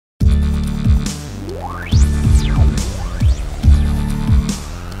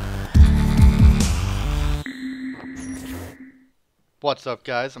What's up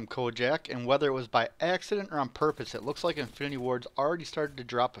guys, I'm Kojak, and whether it was by accident or on purpose, it looks like Infinity Ward's already started to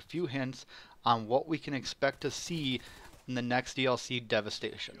drop a few hints on what we can expect to see in the next DLC,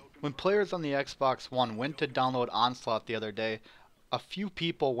 Devastation. When players on the Xbox One went to download Onslaught the other day, a few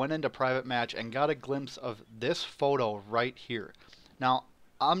people went into private match and got a glimpse of this photo right here. Now,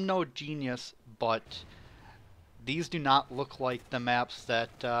 I'm no genius, but these do not look like the maps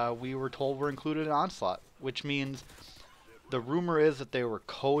that we were told were included in Onslaught, which means the rumor is that they were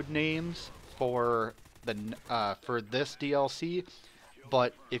code names for this DLC,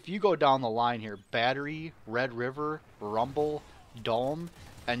 but if you go down the line here, Battery, Red River, Rumble, Dome,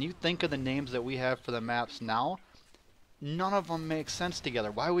 and you think of the names that we have for the maps now, none of them make sense together.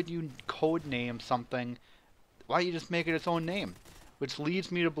 Why would you code name something? Why don't you just make it its own name? Which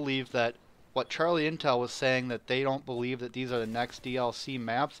leads me to believe that what Charlie Intel was saying, that they don't believe that these are the next DLC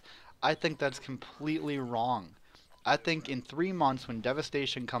maps, I think that's completely wrong. I think in 3 months when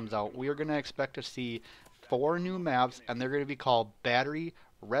Devastation comes out, we are going to expect to see 4 new maps, and they're going to be called Battery,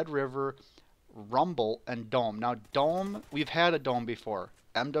 Red River, Rumble, and Dome. Now Dome, we've had a Dome before.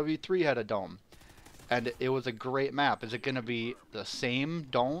 MW3 had a Dome, and it was a great map. Is it going to be the same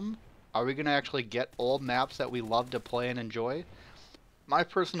Dome? Are we going to actually get old maps that we love to play and enjoy? My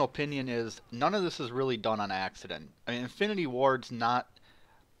personal opinion is none of this is really done on accident. I mean, Infinity Ward's not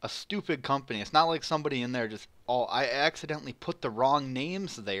a stupid company. It's not like somebody in there just, oh, I accidentally put the wrong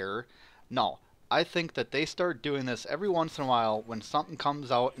names there. No, I think that they start doing this every once in a while when something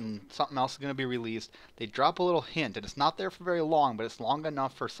comes out and something else is going to be released. They drop a little hint, and it's not there for very long, but it's long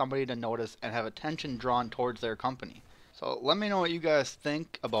enough for somebody to notice and have attention drawn towards their company. So let me know what you guys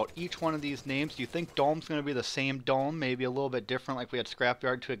think about each one of these names. Do you think Dome's going to be the same Dome, maybe a little bit different like we had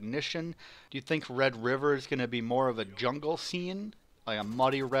Scrapyard to Ignition? Do you think Red River is going to be more of a jungle scene, like a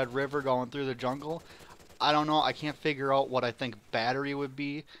muddy red river going through the jungle? I don't know. I can't figure out what I think Battery would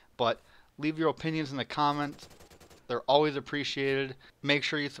be, but leave your opinions in the comments. They're always appreciated. Make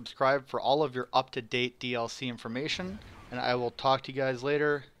sure you subscribe for all of your up-to-date DLC information, and I will talk to you guys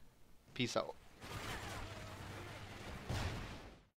later. Peace out.